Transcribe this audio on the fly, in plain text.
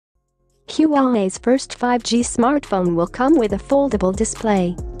Huawei's first 5G smartphone will come with a foldable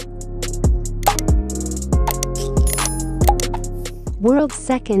display. World's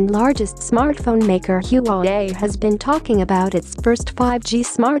second-largest smartphone maker Huawei has been talking about its first 5G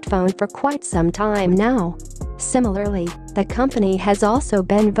smartphone for quite some time now. Similarly, the company has also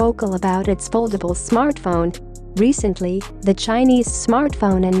been vocal about its foldable smartphone. Recently, the Chinese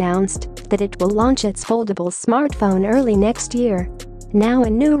smartphone announced that it will launch its foldable smartphone early next year. Now a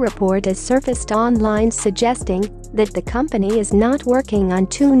new report has surfaced online suggesting that the company is not working on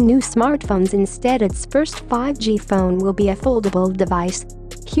two new smartphones. Instead, its first 5G phone will be a foldable device.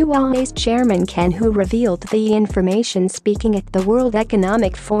 Huawei's chairman Ken Hu revealed the information speaking at the World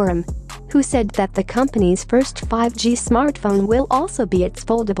Economic Forum. Hu said that the company's first 5G smartphone will also be its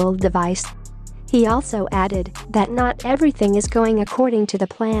foldable device. He also added that not everything is going according to the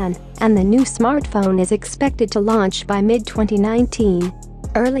plan, and the new smartphone is expected to launch by mid-2019.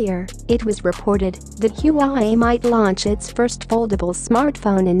 Earlier, it was reported that Huawei might launch its first foldable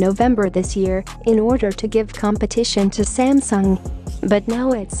smartphone in November this year in order to give competition to Samsung. But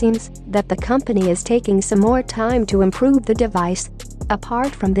now it seems that the company is taking some more time to improve the device.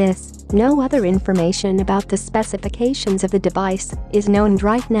 Apart from this, no other information about the specifications of the device is known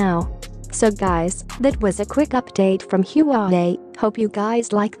right now. So guys, that was a quick update from Huawei. Hope you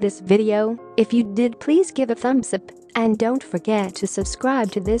guys like this video. If you did, please give a thumbs up. And don't forget to subscribe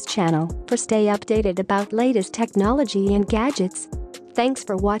to this channel for stay updated about latest technology and gadgets. Thanks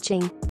for watching.